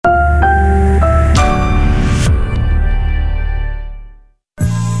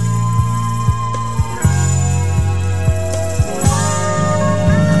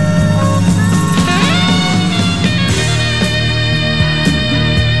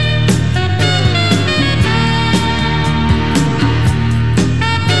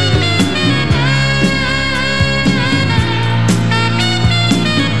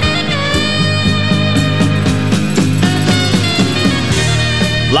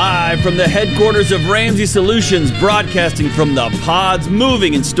Live from the headquarters of Ramsey Solutions, broadcasting from the Pods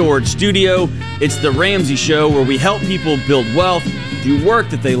Moving and Storage Studio. It's The Ramsey Show, where we help people build wealth, do work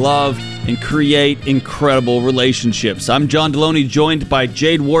that they love, and create incredible relationships. I'm John Deloney, joined by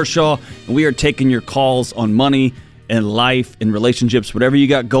Jade Warshaw, and we are taking your calls on money and life and relationships, whatever you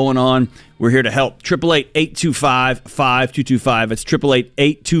got going on. We're here to help. 888-825-5225. That's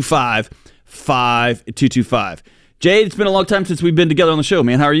 888-825-5225. Jade, it's been a long time since we've been together on the show,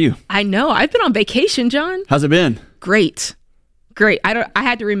 man. How are you? I know. I've been on vacation, John. How's it been? Great. I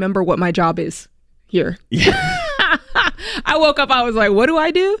had to remember what my job is here. Yeah. I woke up, I was like, what do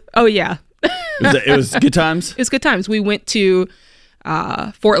I do? Oh, yeah. It was good times? It was good times. We went to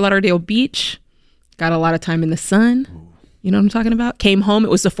Fort Lauderdale Beach, got a lot of time in the sun. You know what I'm talking about? Came home.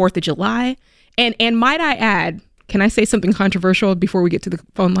 It was the 4th of July. And might I add, can I say something controversial before we get to the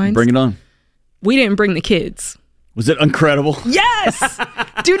phone lines? Bring it on. We didn't bring the kids. Was it incredible? Yes!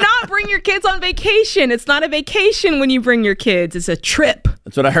 Do not bring your kids on vacation. It's not a vacation when you bring your kids. It's a trip.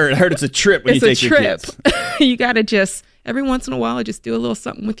 That's what I heard. I heard it's a trip when you take your kids. You got to just, every once in a while, just do a little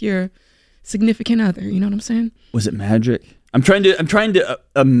something with your significant other. You know what I'm saying? Was it magic? I'm trying to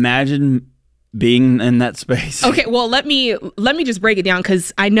imagine being in that space. Okay, well, let me just break it down,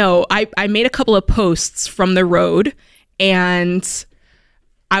 because I know I made a couple of posts from the road, and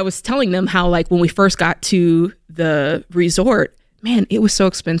I was telling them how, like, when we first got to the resort, man, it was so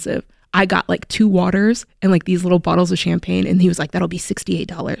expensive. I got like 2 waters and like these little bottles of champagne, and he was like, that'll be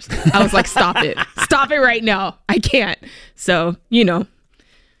 $68. I was like, stop it right now. I can't. So, you know,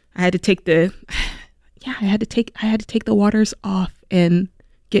 I had to take the waters off and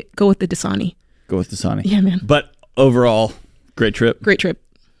go with the Dasani. Go with Dasani. Yeah, man. But overall, great trip. Great trip.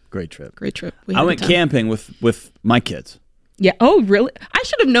 I went camping with my kids. Yeah. Oh, really? I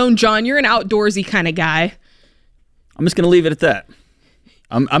should have known, John. You're an outdoorsy kind of guy. I'm just going to leave it at that.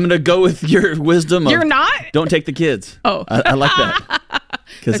 I'm going to go with your wisdom. You're not? Don't take the kids. Oh, I like that.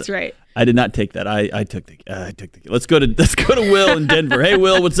 That's right. I did not take that. I took the kids. Let's go to Will in Denver. Hey,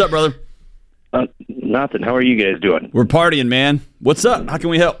 Will, what's up, brother? Nothing. How are you guys doing? We're partying, man. What's up? How can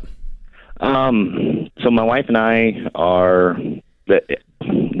we help? So my wife and I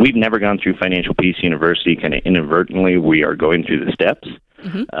we've never gone through Financial Peace University. Kind of inadvertently, we are going through the steps.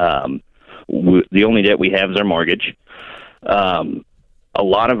 Mm-hmm. The only debt we have is our mortgage. A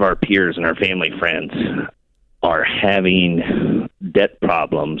lot of our peers and our family friends are having debt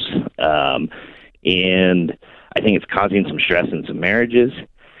problems, and I think it's causing some stress in some marriages.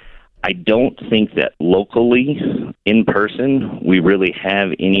 I don't think that locally, in person, we really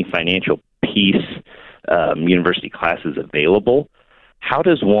have any Financial Peace University classes available. How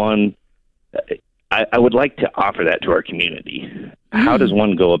does one... I would like to offer that to our community. How does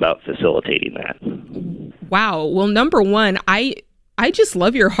one go about facilitating that? Wow. Well, number one, I just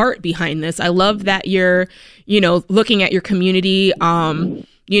love your heart behind this. I love that you're, looking at your community.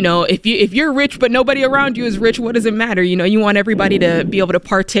 If you're rich but nobody around you is rich, what does it matter? You want everybody to be able to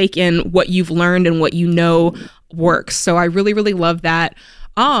partake in what you've learned and what you know works. So I really, really love that.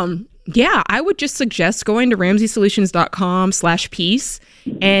 Yeah, I would just suggest going to RamseySolutions.com/peace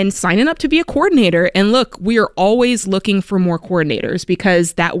and signing up to be a coordinator. And look, we are always looking for more coordinators,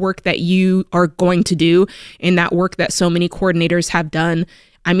 because that work that you are going to do and that work that so many coordinators have done,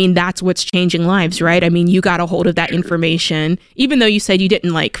 I mean, that's what's changing lives, right? I mean, you got a hold of that information, even though you said you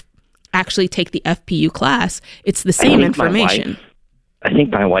didn't actually take the FPU class. It's the same information. I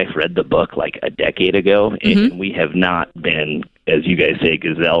think my wife read the book like a decade ago, and we have not been, as you guys say,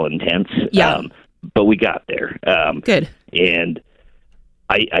 gazelle intense. Yeah. But we got there. Good. And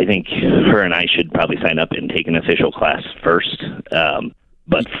I think her and I should probably sign up and take an official class first.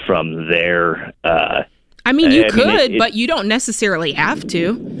 But from there... you could, but you don't necessarily have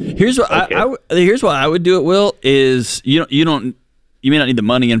to. Here's what here's why I would do it, Will, is you may not need the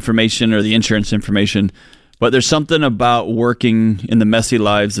money information or the insurance information, but there's something about working in the messy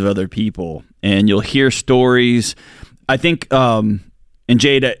lives of other people, and you'll hear stories. I think, and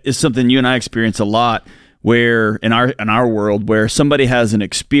Jade, is something you and I experience a lot, where in our world, where somebody has an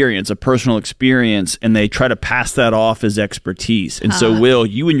experience, a personal experience, and they try to pass that off as expertise. And so, Will,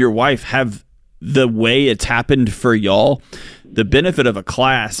 you and your wife have the way it's happened for y'all. The benefit of a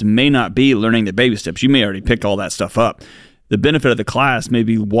class may not be learning the baby steps. You may already pick all that stuff up. The benefit of the class may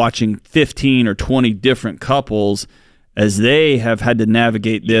be watching 15 or 20 different couples as they have had to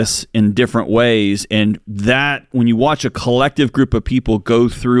navigate this in different ways. And that, when you watch a collective group of people go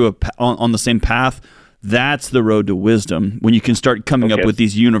through on the same path, that's the road to wisdom, when you can start coming up with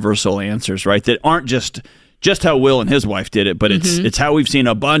these universal answers, right? That aren't just just how Will and his wife did it, but it's how we've seen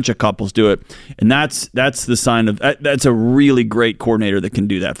a bunch of couples do it, and that's the sign of that's a really great coordinator that can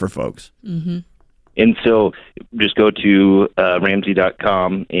do that for folks. Mm-hmm. And so just go to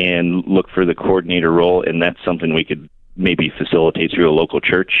Ramsey.com and look for the coordinator role, and that's something we could maybe facilitate through a local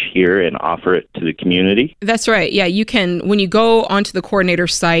church here and offer it to the community. That's right. Yeah, you can, when you go onto the coordinator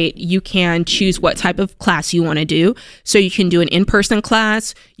site, you can choose what type of class you want to do. So you can do an in-person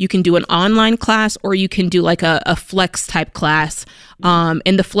class, you can do an online class, or you can do like a flex type class.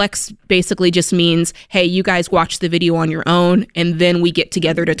 And the flex basically just means, hey, you guys watch the video on your own, and then we get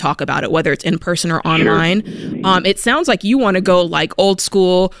together to talk about it, whether it's in person or online. Sure. It sounds like you want to go like old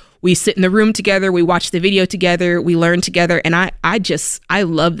school. We sit in the room together, we watch the video together, we learn together, and I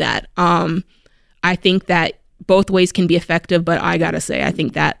love that. I think that both ways can be effective, but I gotta say, I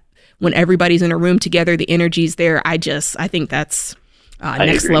think that when everybody's in a room together, the energy's there. I think that's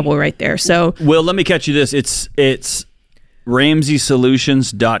next level right there. So, Will, let me catch you this. It's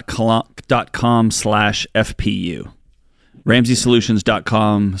RamseySolutions.com/FPU.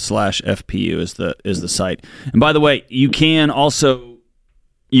 RamseySolutions.com/FPU is the site. And by the way, you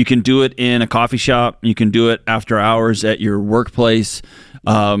can do it in a coffee shop. You can do it after hours at your workplace.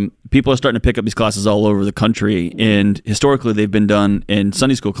 People are starting to pick up these classes all over the country, and historically they've been done in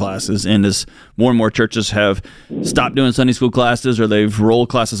Sunday school classes. And as more and more churches have stopped doing Sunday school classes, or they've rolled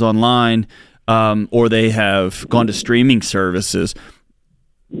classes online, or they have gone to streaming services,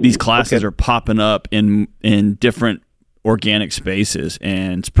 these classes are popping up in different organic spaces,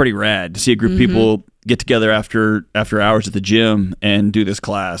 and it's pretty rad to see a group of people get together after hours at the gym and do this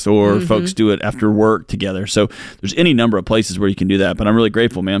class, or folks do it after work together. So there's any number of places where you can do that, but I'm really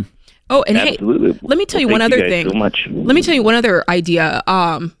grateful, man. Oh, and Absolutely. Hey, let me tell you one other thing. So much. Let me tell you one other idea.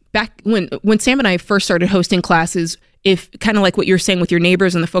 Back when Sam and I first started hosting classes, if kind of like what you're saying with your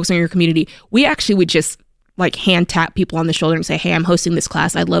neighbors and the folks in your community, we actually would just like hand tap people on the shoulder and say, hey, I'm hosting this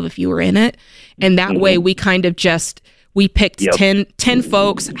class. I'd love if you were in it. And that way we kind of we picked 10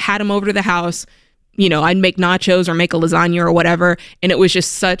 folks, had them over to the house. You know, I'd make nachos or make a lasagna or whatever. And it was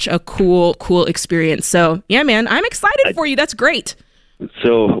just such a cool experience. So yeah, man, I'm excited for you. That's great.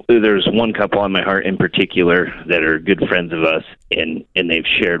 So there's one couple on my heart in particular that are good friends of us, and they've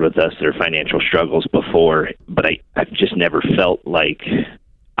shared with us their financial struggles before, but I've just never felt like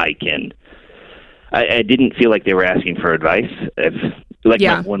I didn't feel like they were asking for advice.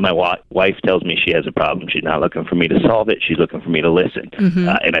 When my wife tells me she has a problem, she's not looking for me to solve it. She's looking for me to listen.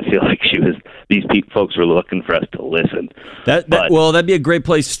 And I feel like these folks were looking for us to listen. That'd be a great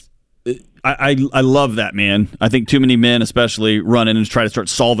place. I love that, man. I think too many men especially run in and try to start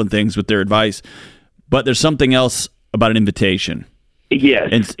solving things with their advice. But there's something else about an invitation.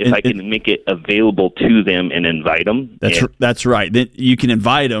 Yes, if I can make it available to them and invite them. That's right. Then you can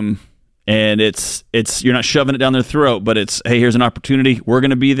invite them, and it's you're not shoving it down their throat, but it's, hey, here's an opportunity. We're going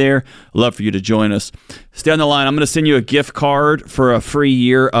to be there. I'd love for you to join us. Stay on the line. I'm going to send you a gift card for a free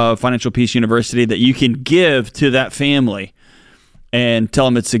year of Financial Peace University that you can give to that family, and tell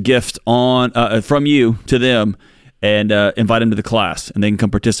them it's a gift from you to them, and invite them to the class, and they can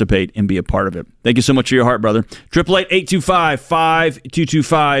come participate and be a part of it. Thank you so much for your heart, brother.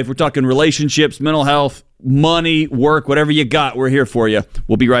 888-825-5225. We're talking relationships, mental health, money, work, whatever you got. We're here for you.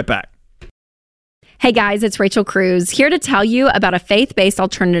 We'll be right back. Hey guys, it's Rachel Cruz here to tell you about a faith-based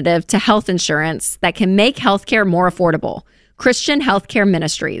alternative to health insurance that can make healthcare more affordable. Christian Healthcare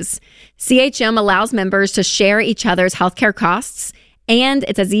Ministries. CHM allows members to share each other's healthcare costs, and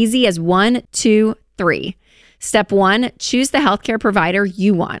it's as easy as 1, 2, 3. Step 1, choose the healthcare provider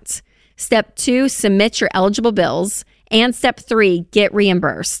you want. Step 2, submit your eligible bills. And step 3, get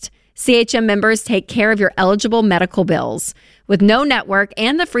reimbursed. CHM members take care of your eligible medical bills. With no network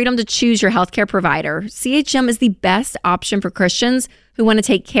and the freedom to choose your healthcare provider, CHM is the best option for Christians who want to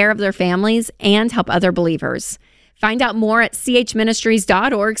take care of their families and help other believers. Find out more at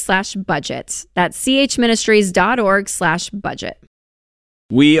chministries.org/budget. That's chministries.org/budget.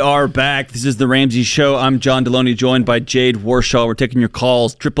 We are back. This is The Ramsey Show. I'm John Deloney, joined by Jade Warshaw. We're taking your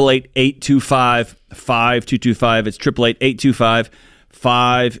calls, 888-825-5225. It's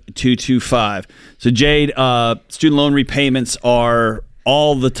 888-825-5225. So, Jade, student loan repayments are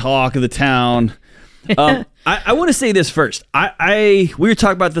all the talk of the town. I want to say this first. We were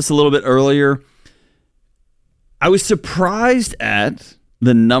talking about this a little bit earlier. I was surprised at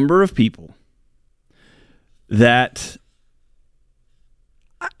the number of people that...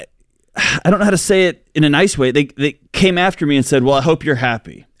 I don't know how to say it in a nice way. They came after me and said, well, I hope you're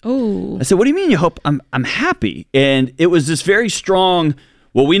happy. Oh. I said, what do you mean you hope I'm happy? And it was this very strong,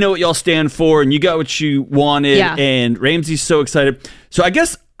 well, we know what y'all stand for, and you got what you wanted, and Ramsey's so excited. So I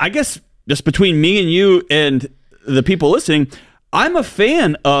guess just between me and you and the people listening, I'm a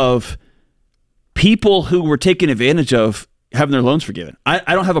fan of people who were taken advantage of having their loans forgiven. I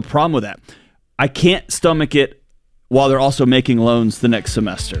don't have a problem with that. I can't stomach it while they're also making loans the next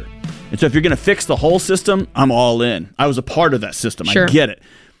semester. And so if you're going to fix the whole system, I'm all in. I was a part of that system. Sure. I get it.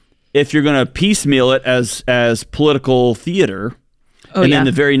 If you're going to piecemeal it as political theater, then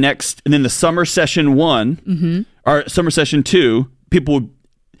the very next, and then the summer session 1 or summer session 2,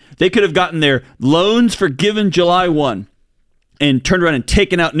 they could have gotten their loans forgiven July 1 and turned around and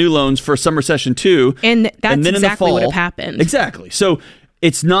taken out new loans for summer session 2. And that's then exactly in the fall, what have happened. Exactly. So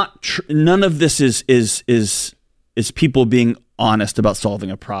it's not, none of this is people being honest about solving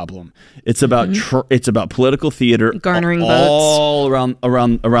a problem. It's about it's about political theater, garnering votes all around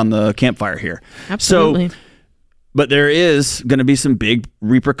the campfire here. Absolutely. So, but there is going to be some big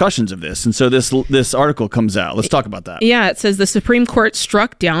repercussions of this, and so this article comes out. Let's talk about that. Yeah, it says the Supreme Court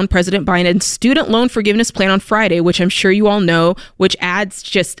struck down President Biden's student loan forgiveness plan on Friday, which I'm sure you all know, which adds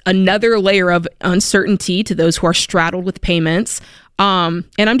just another layer of uncertainty to those who are straddled with payments. And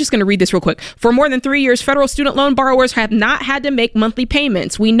I'm just going to read this real quick. For more than 3 years, federal student loan borrowers have not had to make monthly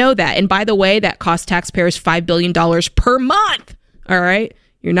payments. We know that. And by the way, that costs taxpayers $5 billion per month. All right.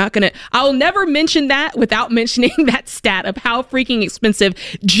 You're not going to, I'll never mention that without mentioning that stat of how freaking expensive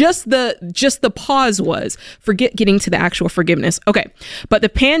just the pause was. Forget getting to the actual forgiveness. Okay. But the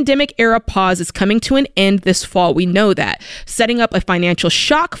pandemic era pause is coming to an end this fall. We know that, setting up a financial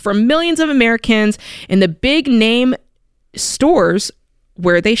shock for millions of Americans in the big name stores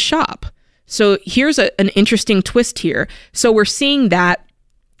where they shop. So here's an interesting twist here. So we're seeing that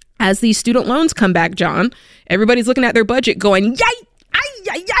as these student loans come back, John, everybody's looking at their budget going, yikes.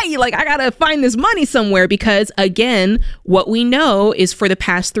 Like, I gotta find this money somewhere, because again, what we know is for the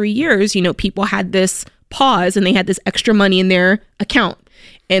past 3 years, people had this pause and they had this extra money in their account.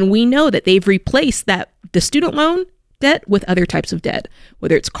 And we know that they've replaced the student loan debt with other types of debt,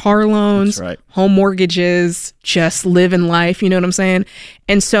 whether it's car loans, That's right, home mortgages, just living life. You know what I'm saying?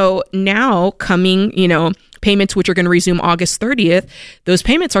 And so now coming, payments, which are going to resume August 30th, those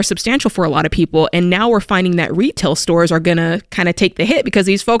payments are substantial for a lot of people. And now we're finding that retail stores are going to kind of take the hit because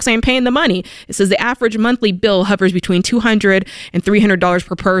these folks ain't paying the money. It says the average monthly bill hovers between $200 and $300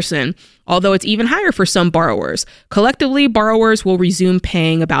 per person, although it's even higher for some borrowers. Collectively, borrowers will resume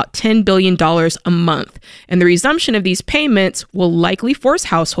paying about $10 billion a month. And the resumption of these payments will likely force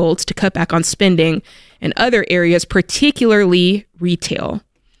households to cut back on spending in other areas, particularly retail.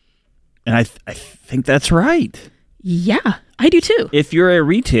 And I think that's right. Yeah, I do too. If you're a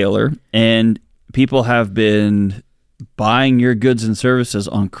retailer and people have been buying your goods and services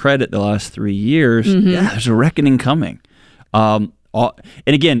on credit the last 3 years, there's a reckoning coming. And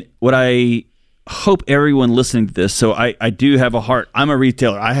again, what I hope everyone listening to this, so I do have a heart. I'm a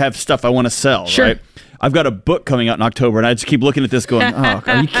retailer. I have stuff I want to sell, Sure. right? I've got a book coming out in October, and I just keep looking at this going, oh,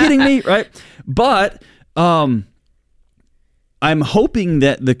 are you kidding me, right? But I'm hoping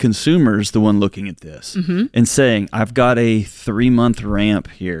that the consumer's the one looking at this and saying, I've got a 3-month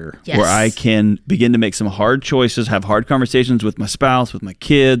ramp here where I can begin to make some hard choices, have hard conversations with my spouse, with my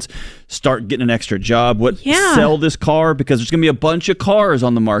kids, start getting an extra job, sell this car, because there's going to be a bunch of cars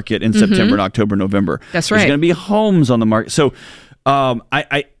on the market in September and October, November. That's right. There's going to be homes on the market. So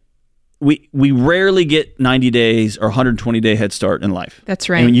we rarely get 90 days or 120-day head start in life. That's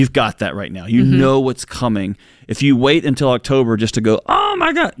right. I mean, you've got that right now. You know what's coming. If you wait until October just to go, oh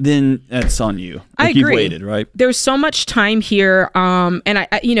my God, then that's on you. I agree. You've waited, right? There's so much time here. And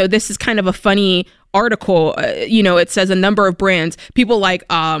I this is kind of a funny article. It says a number of brands, people like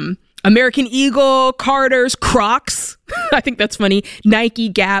American Eagle, Carter's, Crocs. I think that's funny. Nike,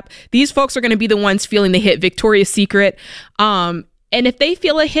 Gap. These folks are going to be the ones feeling the hit. Victoria's Secret. And if they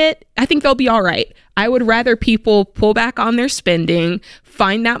feel a hit, I think they'll be all right. I would rather people pull back on their spending,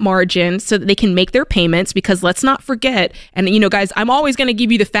 find that margin so that they can make their payments, because let's not forget, and guys, I'm always going to give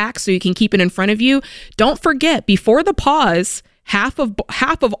you the facts so you can keep it in front of you. Don't forget, before the pause, half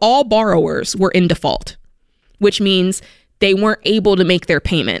of all borrowers were in default, which means they weren't able to make their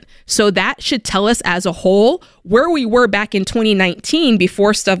payment. So that should tell us as a whole where we were back in 2019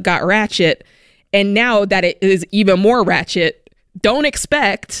 before stuff got ratchet, and now that it is even more ratchet. Don't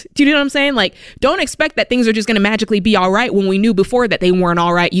expect, do you know what I'm saying? Like, don't expect that things are just going to magically be all right when we knew before that they weren't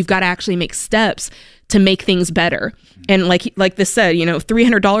all right. You've got to actually make steps to make things better. And like this said,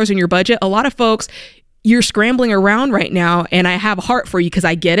 $300 in your budget, a lot of folks, you're scrambling around right now, and I have a heart for you because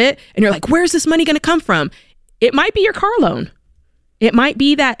I get it. And you're like, where's this money going to come from? It might be your car loan. It might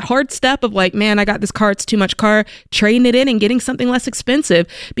be that hard step of like, man, I got this car, it's too much car, trading it in and getting something less expensive,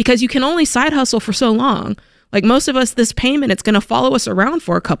 because you can only side hustle for so long. Like most of us, this payment, it's going to follow us around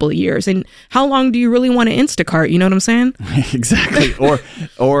for a couple of years. And how long do you really want to Instacart? You know what I'm saying? Exactly.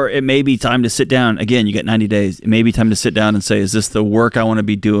 Or it may be time to sit down. Again, you get 90 days. It may be time to sit down and say, is this the work I want to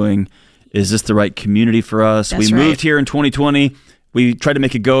be doing? Is this the right community for us? That's we right. moved here in 2020. We tried to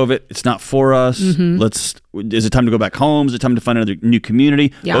make a go of it. It's not for us. Is it time to go back home? Is it time to find another new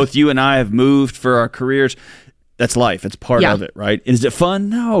community? Yeah. Both you and I have moved for our careers. That's life. It's part of it, right? Is it fun?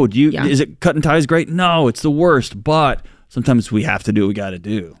 No. Is it cutting ties great? No, it's the worst. But sometimes we have to do what we got to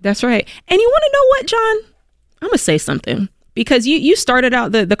do. That's right. And you want to know what, John? I'm going to say something. Because you started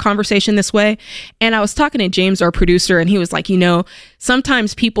out the conversation this way, and I was talking to James, our producer, and he was like,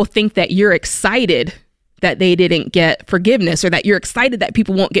 sometimes people think that you're excited that they didn't get forgiveness, or that you're excited that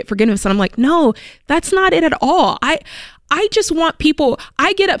people won't get forgiveness. And I'm like, no, that's not it at all. I just want people,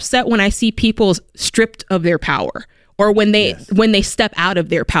 I get upset when I see people stripped of their power, or when they step out of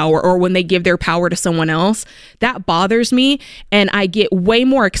their power, or when they give their power to someone else. That bothers me. And I get way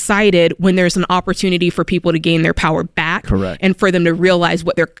more excited when there's an opportunity for people to gain their power back. Correct. And for them to realize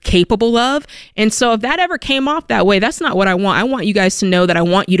what they're capable of. And so if that ever came off that way, that's not what I want. I want you guys to know that I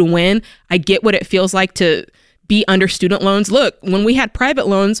want you to win. I get what it feels like to be under student loans. Look, when we had private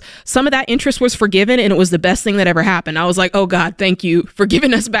loans, some of that interest was forgiven, and it was the best thing that ever happened. I was like, oh God, thank you for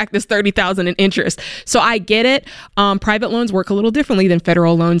giving us back this $30,000 in interest. So I get it. Private loans work a little differently than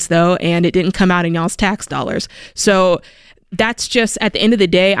federal loans though, and it didn't come out in y'all's tax dollars. So that's just, at the end of the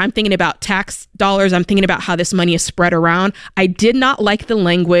day, I'm thinking about tax dollars. I'm thinking about how this money is spread around. I did not like the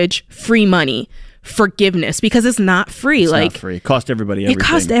language free money. Forgiveness, because it's not free. It's like not free. It cost everybody everything. It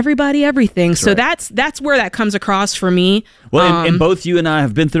cost everybody everything. So right. that's where that comes across for me. Well, and both you and I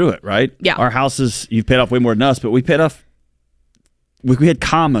have been through it, right? Yeah. Our houses, you've paid off way more than us, but we paid off. We had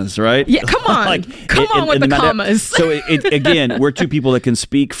commas, right? Yeah, come on. Come on with the commas. So again, we're two people that can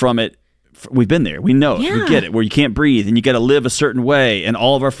speak from it. We've been there. We know it. Yeah. We get it. Where you can't breathe and you got to live a certain way, and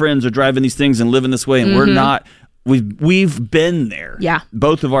all of our friends are driving these things and living this way, and we're not. We've been there. Yeah.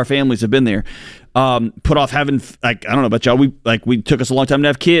 Both of our families have been there. Put off having, like, I don't know about y'all. We took us a long time to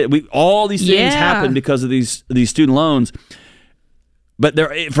have kids. All these things happen because of these student loans. But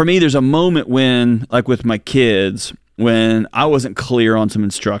for me, there's a moment when, like with my kids, when I wasn't clear on some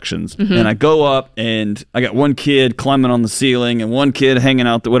instructions, and I go up and I got one kid climbing on the ceiling and one kid hanging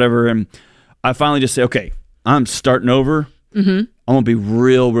out whatever, and I finally just say, okay, I'm starting over. I'm gonna be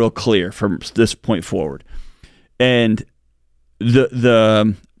real clear from this point forward. And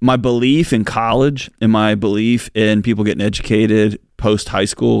my belief in college and my belief in people getting educated post high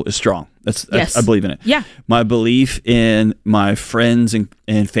school is strong. That's I believe in it. Yeah. My belief in my friends and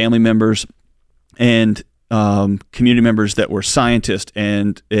family members and community members that were scientists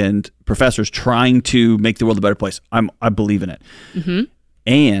and professors trying to make the world a better place. I believe in it.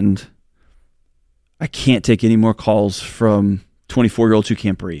 And I can't take any more calls from 24-year-olds who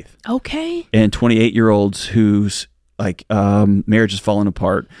can't breathe. Okay. And 28-year-olds whose marriage is falling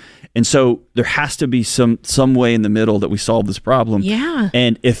apart. And so there has to be some way in the middle that we solve this problem. Yeah.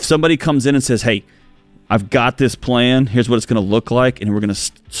 And if somebody comes in and says, hey, I've got this plan, here's what it's going to look like, and we're going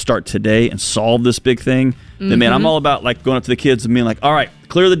to start today and solve this big thing, then man, I'm all about like going up to the kids and being like, all right,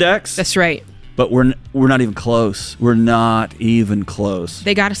 clear the decks. That's right. But we're not even close. We're not even close.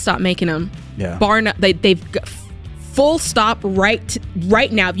 They got to stop making them. Yeah. They've got full stop right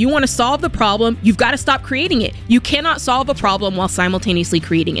now. If you want to solve the problem, you've got to stop creating it. You cannot solve a problem while simultaneously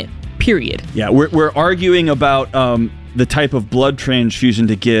creating it. Period. Yeah, we're arguing about the type of blood transfusion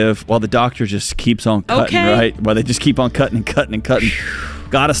to give while the doctor just keeps on cutting, right? While they just keep on cutting and cutting and cutting.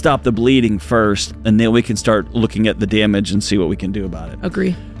 Got to stop the bleeding first, and then we can start looking at the damage and see what we can do about it.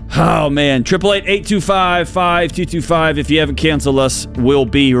 Agree. Oh, man. 888-825-5225. If you haven't canceled us, we'll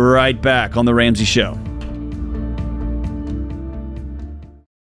be right back on The Ramsey Show.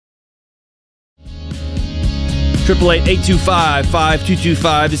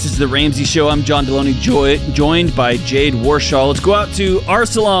 888-825-5225. This is The Ramsey Show. I'm John Deloney, joined by Jade Warshaw. Let's go out to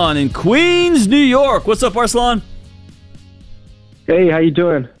Arsalan in Queens, New York. What's up, Arsalan? Hey, how you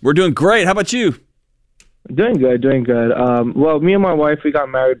doing? We're doing great. How about you? Doing good. Well, me and my wife, we got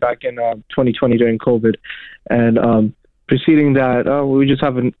married back in 2020 during COVID. And preceding that, we just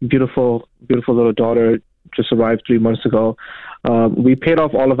have a beautiful little daughter, just arrived 3 months ago. We paid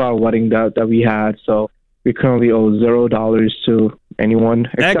off all of our wedding debt that we had, so we currently owe $0 to anyone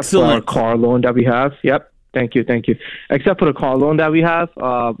except for our car loan that we have. Yep. Thank you. Except for the car loan that we have,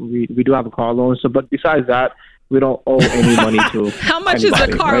 we do have a car loan. So, but besides that, we don't owe any money to How much anybody, is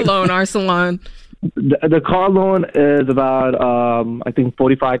the car loan, Arsalan? The car loan is about, I think,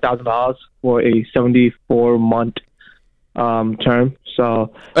 $45,000 for a 74-month term.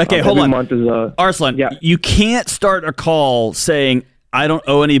 So okay, hold every on. month is Arslan, yeah. you can't start a call saying, I don't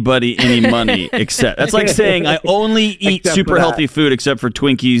owe anybody any money except. That's like saying I only eat Except super for that. healthy food except for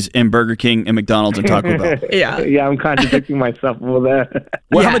Twinkies and Burger King and McDonald's and Taco Bell. Yeah. Yeah, I'm contradicting myself over there.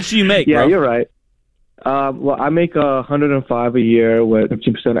 Well, Yeah. how much do you make, Yeah, bro? you're right. Well, I make 105 a year with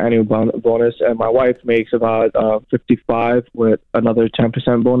 15% annual bonus, and my wife makes about 55 with another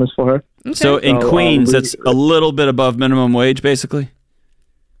 10% bonus for her. So in So, Queens, we- that's a little bit above minimum wage, basically.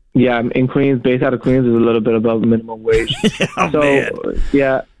 Yeah, in Queens, based out of Queens, is a little bit above minimum wage. Oh, so, man.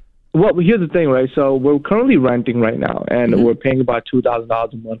 yeah. Well, here's the thing, right? So we're currently renting right now, and we're paying about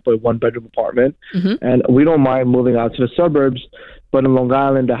 $2,000 a month for a one-bedroom apartment. And we don't mind moving out to the suburbs, but in Long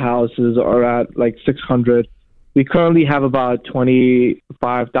Island, the houses are at like $600. We currently have about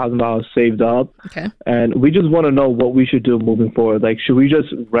 $25,000 saved up, Okay. and we just want to know what we should do moving forward. Like, should we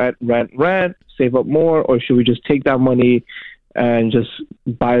just rent, save up more, or should we just take that money and just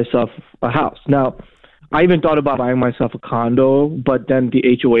buy ourselves a house? Now, I even thought about buying myself a condo, but then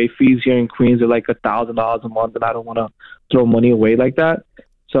the HOA fees here in Queens are like $1,000 a month, and I don't want to throw money away like that.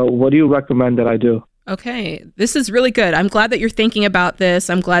 So what do you recommend that I do? Okay, this is really good. I'm glad that you're thinking about this.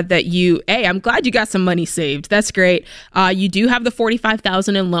 I'm glad that I'm glad you got some money saved. That's great. You do have the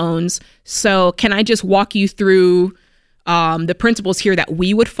 $45,000 in loans. So can I just walk you through the principles here that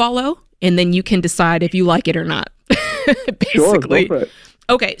we would follow, and then you can decide if you like it or not. Sure, Basically. go for it.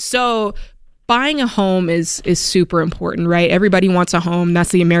 Okay, so buying a home is super important, right? Everybody wants a home.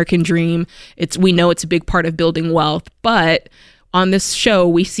 That's the American dream. We know it's a big part of building wealth, but on this show,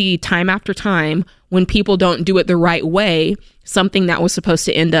 we see time after time when people don't do it the right way, something that was supposed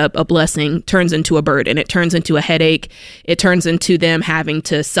to end up a blessing turns into a burden. It turns into a headache. It turns into them having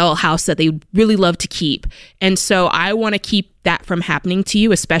to sell a house that they really love to keep. And so I want to keep that from happening to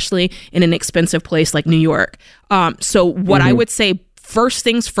you, especially in an expensive place like New York. So what I would say, first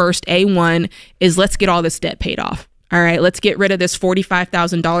things first, A1, is let's get all this debt paid off. All right, let's get rid of this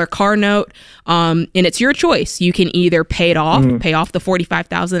 $45,000 car note. And it's your choice. You can either pay it off, pay off the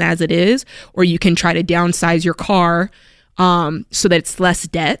 $45,000 as it is, or you can try to downsize your car so that it's less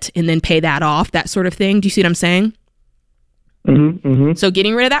debt and then pay that off, that sort of thing. Do you see what I'm saying? So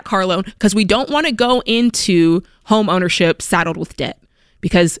getting rid of that car loan, because we don't want to go into home ownership saddled with debt.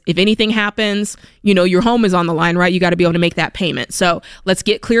 Because if anything happens, your home is on the line, right? You got to be able to make that payment. So let's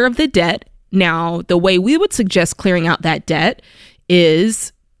get clear of the debt. Now, the way we would suggest clearing out that debt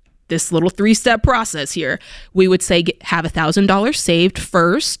is this little 3-step process here. We would say have $1,000 saved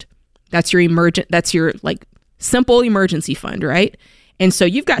first. That's your like simple emergency fund, right? And so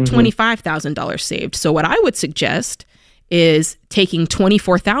you've got $25,000 saved. So what I would suggest is taking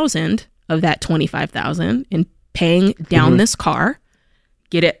 $24,000 of that $25,000 and paying down this car,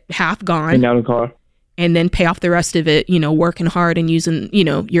 get it half gone, And down the car. and then pay off the rest of it, working hard and using,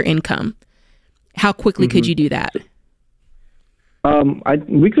 your income. How quickly could you do that?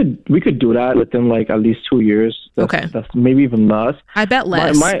 We could do that within like at least 2 years. Okay. That's maybe even less. I bet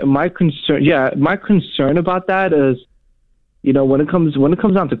less. My concern about that is, when it comes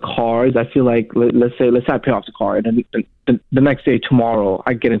down to cars, I feel like let's say I pay off the car, and then the next day, tomorrow,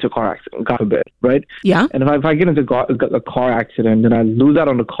 I get into a car accident, God forbid, right? Yeah. And if I get into a car accident, then I lose out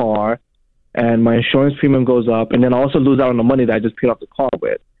on the car, and my insurance premium goes up, and then I also lose out on the money that I just paid off the car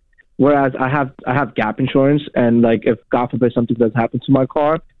with. Whereas I have gap insurance, and like if God forbid something does happen to my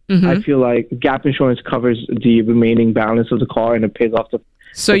car, I feel like gap insurance covers the remaining balance of the car, and it pays off the.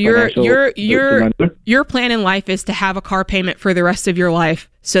 So the your plan in life is to have a car payment for the rest of your life,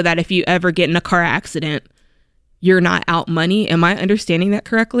 so that if you ever get in a car accident, you're not out money. Am I understanding that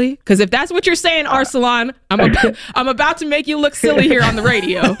correctly? Because if that's what you're saying, Arslan, I'm about to make you look silly here on the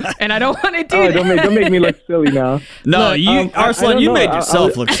radio, and I don't want to do that. Don't make me look silly now. No, Look, Arslan, you made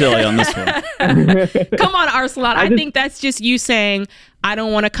yourself look silly on this one. Come on, Arslan. I think that's just you saying, I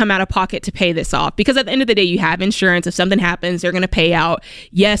don't want to come out of pocket to pay this off, because at the end of the day, you have insurance. If something happens, they're going to pay out.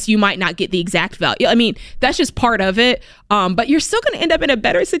 Yes, you might not get the exact value. I mean, that's just part of it. But you're still going to end up in a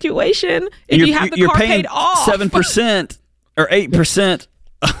better situation if you have the car paid off. 7% or 8%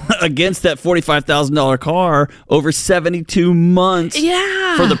 against that $45,000 car over 72 months.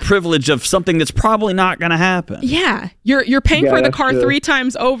 Yeah. For the privilege of something that's probably not going to happen. Yeah, you're paying for the that's car true. 3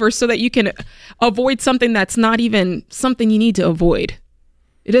 times over so that you can avoid something that's not even something you need to avoid.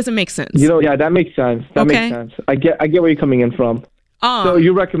 It doesn't make sense. That makes sense. Okay. Makes sense. I get where you're coming in from. So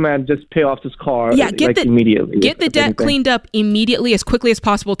you recommend just pay off this car immediately. Get the debt cleaned up immediately, as quickly as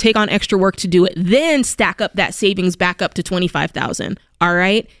possible. Take on extra work to do it. Then stack up that savings back up to $25,000. All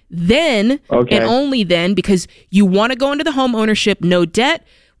right. Then and only then, because you want to go into the home ownership, no debt,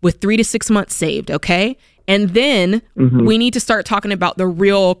 with 3 to 6 months saved. Okay. And then we need to start talking about the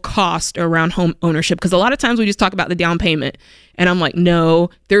real cost around home ownership, because a lot of times we just talk about the down payment. And I'm like, no,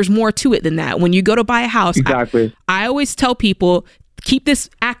 there's more to it than that. When you go to buy a house, Exactly. I always tell people, keep this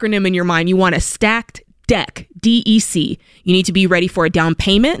acronym in your mind. You want a stacked deck, DEC. You need to be ready for a down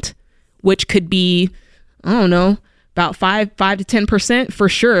payment, which could be, I don't know, about 5 to 10% for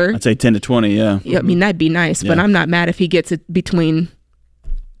sure. I'd say 10 to 20, yeah. Yeah, I mean, that'd be nice, but I'm not mad if he gets it between,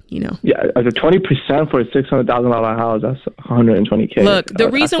 Yeah, as a 20% for a $600,000 house, that's $120K. Look, the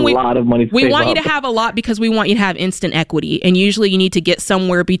reason that's a lot of money to we save want you up. to have a lot because we want you to have instant equity. And usually you need to get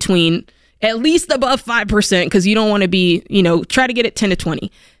somewhere between at least above 5%, because you don't want to be, try to get it 10 to 20.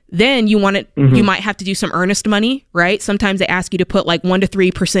 Then you want it, you might have to do some earnest money, right? Sometimes they ask you to put like 1 to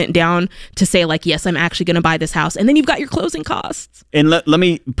 3% down to say like, yes, I'm actually going to buy this house. And then you've got your closing costs. And let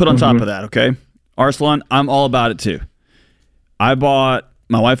me put on top of that, okay? Arslan, I'm all about it too.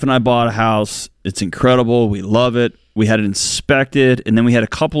 My wife and I bought a house. It's incredible. We love it. We had it inspected, and then we had a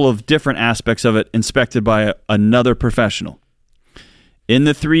couple of different aspects of it inspected by another professional. In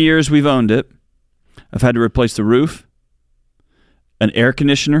the 3 years we've owned it, I've had to replace the roof, an air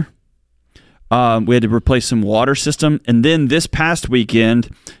conditioner. We had to replace some water system. And then this past weekend,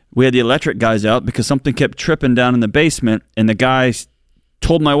 we had the electric guys out because something kept tripping down in the basement. And the guys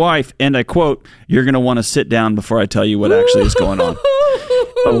told my wife, and I quote, "You're going to want to sit down before I tell you what actually is going on."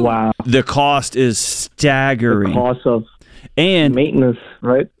 Oh, wow. The cost is staggering. The cost of and maintenance,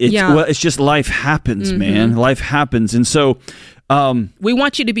 right? It's just life happens, man. Life happens. And so we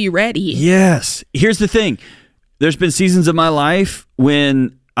want you to be ready. Yes. Here's the thing. There's been seasons of my life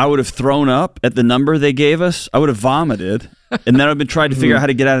when I would have thrown up at the number they gave us. I would have vomited, and then I've been trying to figure out how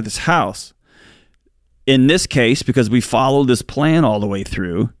to get out of this house. In this case, because we followed this plan all the way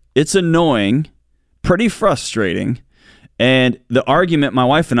through, it's annoying, pretty frustrating, and the argument my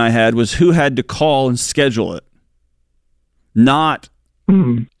wife and I had was who had to call and schedule it, not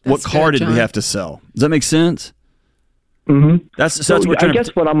what car did we have to sell. Does that make sense? Mm-hmm. That's what we're trying I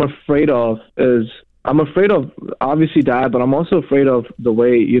guess what I'm afraid of is obviously that, but I'm also afraid of the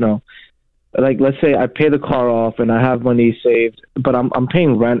way, like let's say I pay the car off and I have money saved, but I'm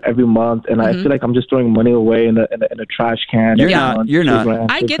paying rent every month, and I feel like I'm just throwing money away in a trash can. You're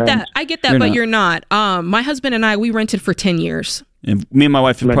not. I get that, but you're not. My husband and I, we rented for 10 years. And me and my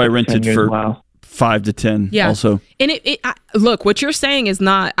wife have probably rented for 5 to 10 also. And look, what you're saying is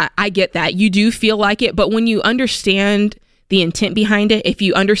not, I get that. You do feel like it, but when you understand the intent behind it, if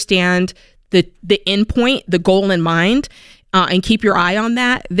you understand the end point, the goal in mind, and keep your eye on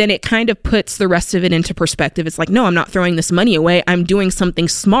that, then it kind of puts the rest of it into perspective. It's like, no, I'm not throwing this money away. I'm doing something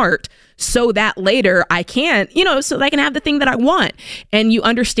smart so that later I can, so that I can have the thing that I want. And you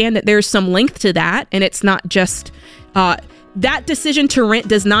understand that there's some length to that. And it's not just, that decision to rent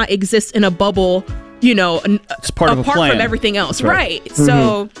does not exist in a bubble, it's part of a plan. Apart from everything else. Right.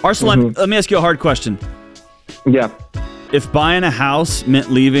 So, Arslan, let me ask you a hard question. Yeah. If buying a house meant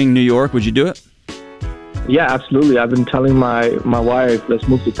leaving New York, would you do it? Yeah, absolutely. I've been telling my wife, let's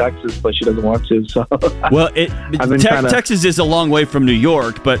move to Texas, but she doesn't want to. So, well, Texas is a long way from New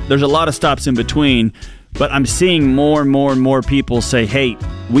York, but there's a lot of stops in between. But I'm seeing more and more and more people say, hey,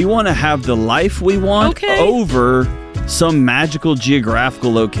 we want to have the life we want over some magical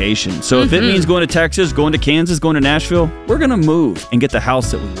geographical location. So if it means going to Texas, going to Kansas, going to Nashville, we're going to move and get the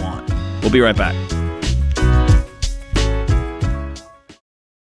house that we want. We'll be right back.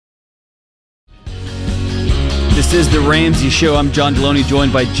 This is The Ramsey Show. I'm John Deloney,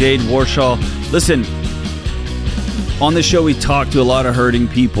 joined by Jade Warshaw. Listen, on this show we talk to a lot of hurting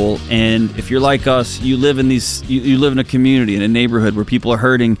people, and if you're like us, you live in you live in a community, in a neighborhood where people are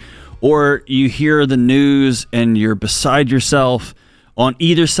hurting, or you hear the news and you're beside yourself on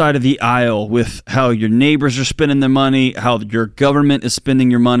either side of the aisle with how your neighbors are spending their money, how your government is spending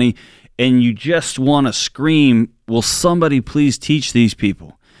your money, and you just want to scream, will somebody please teach these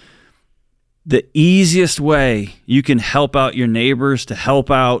people? The easiest way you can help out your neighbors, to help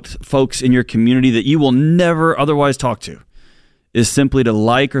out folks in your community that you will never otherwise talk to, is simply to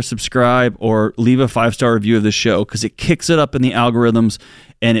like or subscribe or leave a 5-star review of the show, because it kicks it up in the algorithms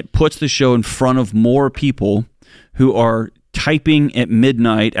and it puts the show in front of more people who are typing at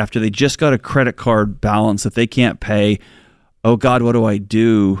midnight after they just got a credit card balance that they can't pay. Oh God, what do I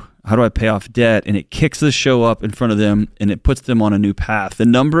do? How do I pay off debt? And it kicks the show up in front of them and it puts them on a new path. The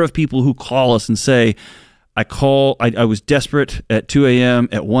number of people who call us and say, I was desperate at 2 a.m.,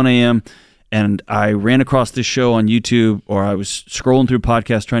 at 1 a.m., and I ran across this show on YouTube, or I was scrolling through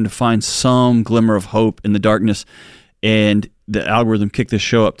podcasts trying to find some glimmer of hope in the darkness, and the algorithm kicked this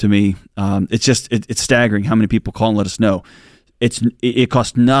show up to me. It's staggering how many people call and let us know. it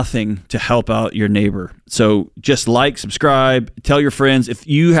costs nothing to help out your neighbor. So just like, subscribe, tell your friends. If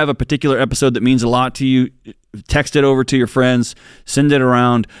you have a particular episode that means a lot to you, text it over to your friends, send it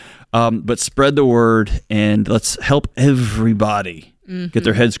around, but spread the word, and let's help everybody get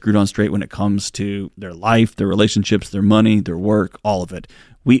their heads screwed on straight when it comes to their life, their relationships, their money, their work, all of it.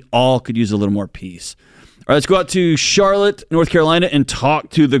 We all could use a little more peace. All right, let's go out to Charlotte, North Carolina, and talk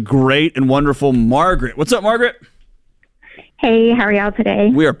to the great and wonderful Margaret. What's up, Margaret? Hey, how are y'all today?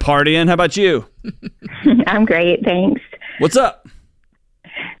 We are partying. How about you? I'm great, thanks. What's up?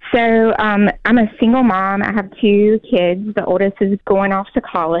 So I'm a single mom. I have 2 kids. The oldest is going off to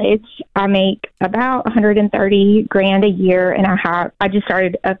college. I make about $130,000 a year, and I just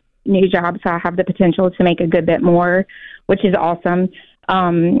started a new job, so I have the potential to make a good bit more, which is awesome.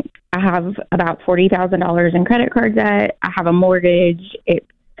 I have about $40,000 in credit card debt. I have a mortgage. It's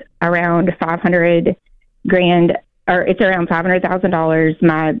around $500,000, or it's around $500,000.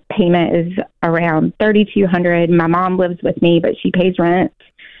 My payment is around $3,200. My mom lives with me, but she pays rent.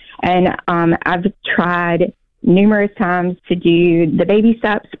 And I've tried numerous times to do the baby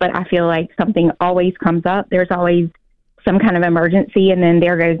steps, but I feel like something always comes up. There's always some kind of emergency, and then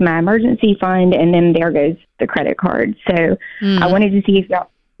there goes my emergency fund, and then there goes the credit card. So I wanted to see if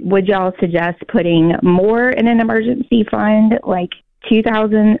y'all suggest putting more in an emergency fund, like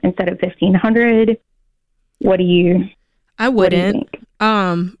 $2,000 instead of $1,500? What do you? I wouldn't.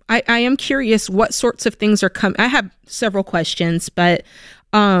 I am curious what sorts of things are coming. I have several questions, but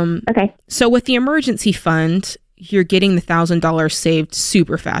okay. So with the emergency fund, you're getting the $1,000 saved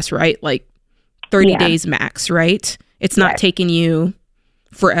super fast, right? Like 30 days max, right? It's not taking you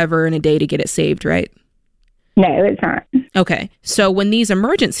forever and a day to get it saved, right? No, it's not. Okay. So when these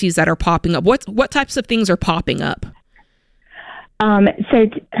emergencies that are popping up, what types of things are popping up? So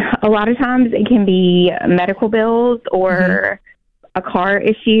a lot of times it can be medical bills or a car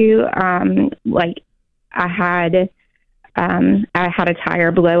issue. Like I had a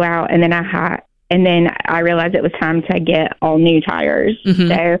tire blowout, and then I realized it was time to get all new tires.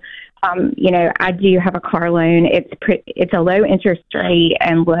 So, I do have a car loan. It's a low interest rate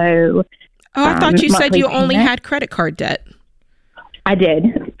and low. Oh, I thought you said you payment. only had credit card debt. I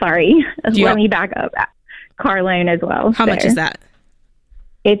did. Sorry. Let me back up. Car loan as well. How much is that?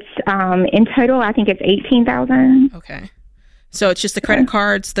 It's in total, I think it's $18,000. Okay. So it's just the credit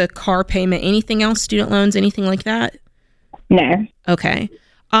cards, the car payment, anything else, student loans, anything like that? No. Okay.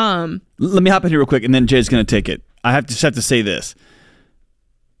 Let me hop in here real quick, and then Jay's going to take it. I have to say this.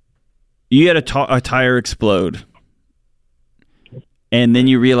 You had a tire explode, and then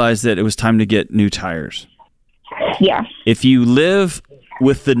you realized that it was time to get new tires. Yeah. If you live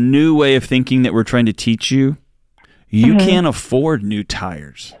with the new way of thinking that we're trying to teach you, you can't afford new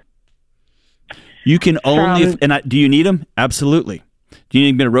tires. You can only, do you need them? Absolutely. Do you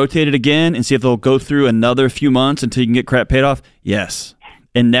need them to rotate it again and see if they'll go through another few months until you can get crap paid off? Yes.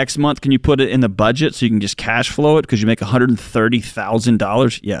 And next month, can you put it in the budget so you can just cash flow it because you make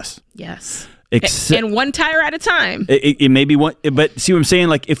 $130,000? Yes. Yes. And one tire at a time. It may be one, but see what I'm saying?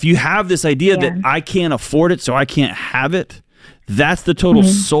 Like if you have this idea that I can't afford it, so I can't have it, that's the total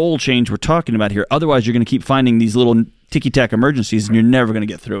soul change we're talking about here. Otherwise, you're going to keep finding these little ticky-tack emergencies, and you're never going to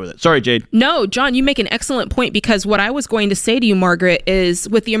get through with it. Sorry, Jade. No, John, you make an excellent point, because what I was going to say to you, Margaret, is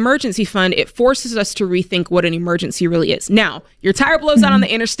with the emergency fund, it forces us to rethink what an emergency really is. Now, your tire blows out on the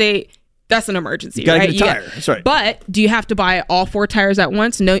interstate. That's an emergency, gotta right? Get a tire. That's right. But do you have to buy all 4 tires at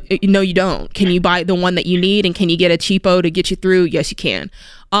once? No, you don't. Can you buy the one that you need, and can you get a cheapo to get you through? Yes, you can.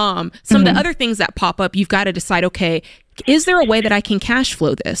 Some of the other things that pop up, you've got to decide, okay, is there a way that I can cash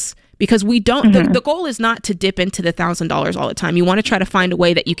flow this? Because we don't, the goal is not to dip into the $1,000 all the time. You want to try to find a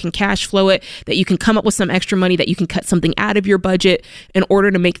way that you can cash flow it, that you can come up with some extra money, that you can cut something out of your budget in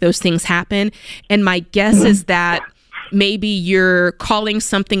order to make those things happen. And my guess is that maybe you're calling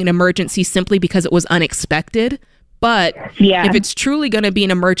something an emergency simply because it was unexpected. But if it's truly going to be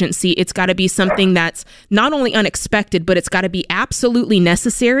an emergency, it's got to be something that's not only unexpected, but it's got to be absolutely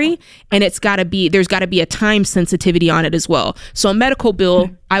necessary. And there's got to be a time sensitivity on it as well. So a medical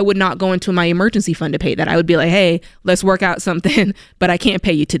bill, I would not go into my emergency fund to pay that. I would be like, hey, let's work out something, but I can't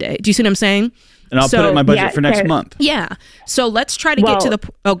pay you today. Do you see what I'm saying? And I'll put it in my budget for next month. Yeah. So let's try to get to the...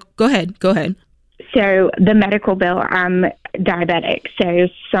 Oh, go ahead. So the medical bill, I'm diabetic. So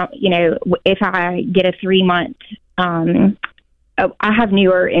if I get a 3-month... I have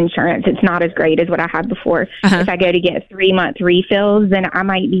newer insurance. It's not as great as what I had before. If I go to get 3-month refills, then I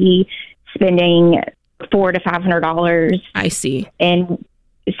might be spending $400 to $500. I see. And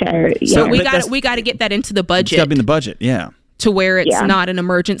so we got to get that into the budget. It's got to be in the budget, to where it's not an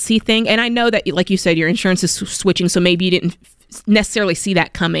emergency thing. And I know that, like you said, your insurance is switching, so maybe you didn't necessarily see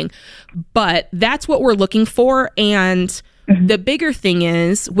that coming. But that's what we're looking for. And the bigger thing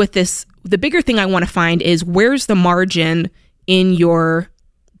is with this, the bigger thing I want to find is where's the margin in your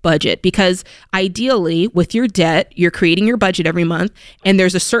budget? Because ideally with your debt, you're creating your budget every month and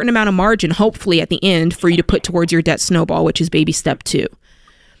there's a certain amount of margin, hopefully at the end, for you to put towards your debt snowball, which is baby step 2.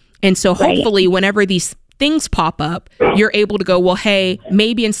 And so hopefully whenever these things pop up, you're able to go, well, hey,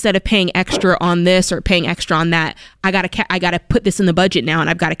 maybe instead of paying extra on this or paying extra on that, I gotta put this in the budget now and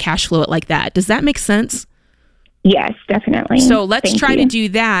I've got to cash flow it like that. Does that make sense? Yes, definitely. So let's try to you. do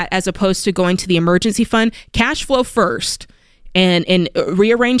that as opposed to going to the emergency fund. Cash flow first and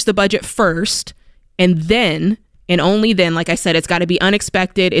rearrange the budget first, and then and only then, like I said, it's got to be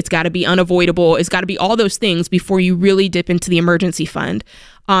unexpected, it's got to be unavoidable, it's got to be all those things before you really dip into the emergency fund.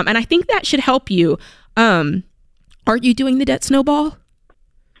 And I think that should help you. Are you doing the debt snowball?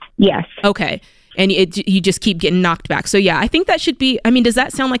 Yes. Okay. And you just keep getting knocked back. So yeah, I think that should be, I mean, does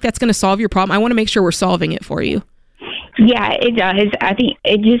that sound like that's going to solve your problem? I want to make sure we're solving it for you. Yeah, it does. I think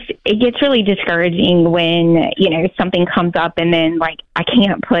it gets really discouraging when, something comes up and then like I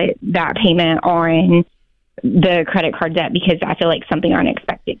can't put that payment on the credit card debt because I feel like something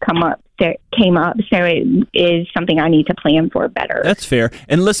unexpected came up. So it is something I need to plan for better. That's fair.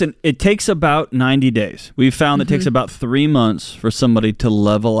 And listen, it takes about 90 days. We've found it takes about 3 months for somebody to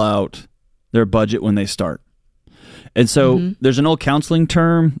level out their budget when they start. And so there's an old counseling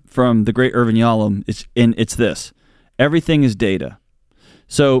term from the great Irvin Yalom. It's this: everything is data.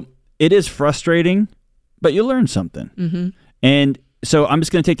 So it is frustrating, but you learn something. And so I'm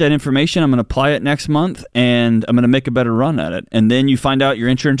just going to take that information, I'm going to apply it next month, and I'm going to make a better run at it. And then you find out your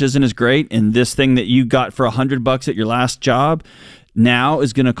insurance isn't as great, and this thing that you got for $100 at your last job now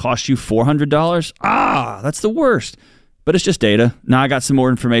is going to cost you $400. That's the worst. But it's just data. Now I got some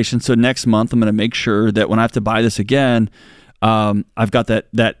more information, so next month I'm going to make sure that when I have to buy this again, I've got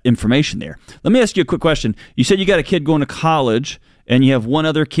that information there. Let me ask you a quick question. You said you got a kid going to college, and you have one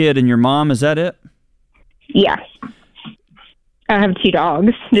other kid and your mom. Is that it? Yes. I have 2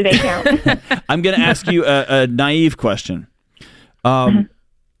 dogs. Do they count? I'm going to ask you a naive question. Could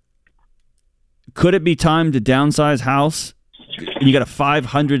it be time to downsize house? You got a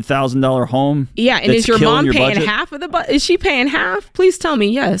 $500,000 home. Yeah, and is your mom paying budget? half of the is she paying half? Please tell me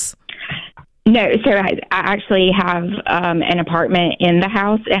yes. No, so I actually have an apartment in the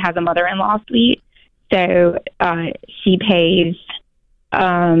house. It has a mother-in-law suite. So she pays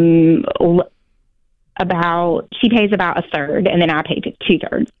about a third, and then I pay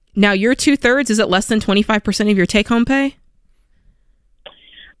 2/3. Now your 2/3, is it less than 25% of your take-home pay?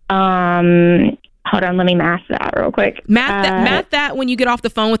 Hold on, let me math that real quick. Math that when you get off the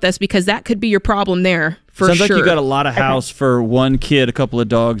phone with us, because that could be your problem there for Sounds sure. like you got a lot of house for one kid, a couple of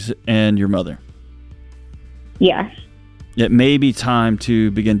dogs, and your mother. Yes. It may be time to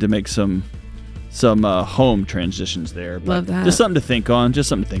begin to make some home transitions there. But Love that. Just something to think on.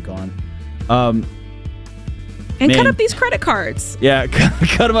 And cut up these credit cards. Yeah,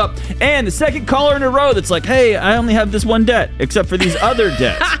 cut them up. And the second caller in a row that's like, hey, I only have this one debt, except for these other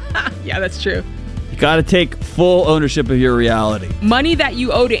debts. Yeah, that's true. You got to take full ownership of your reality. Money that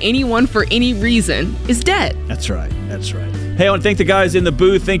you owe to anyone for any reason is debt. That's right. Hey, I want to thank the guys in the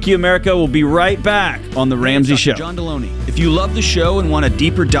booth. Thank you, America. We'll be right back on The Ramsey Show. John Deloney. If you love the show and want a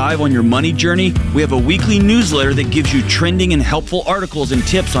deeper dive on your money journey, we have a weekly newsletter that gives you trending and helpful articles and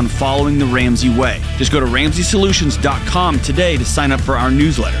tips on following the Ramsey way. Just go to RamseySolutions.com today to sign up for our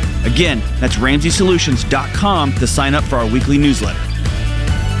newsletter. Again, that's RamseySolutions.com to sign up for our weekly newsletter.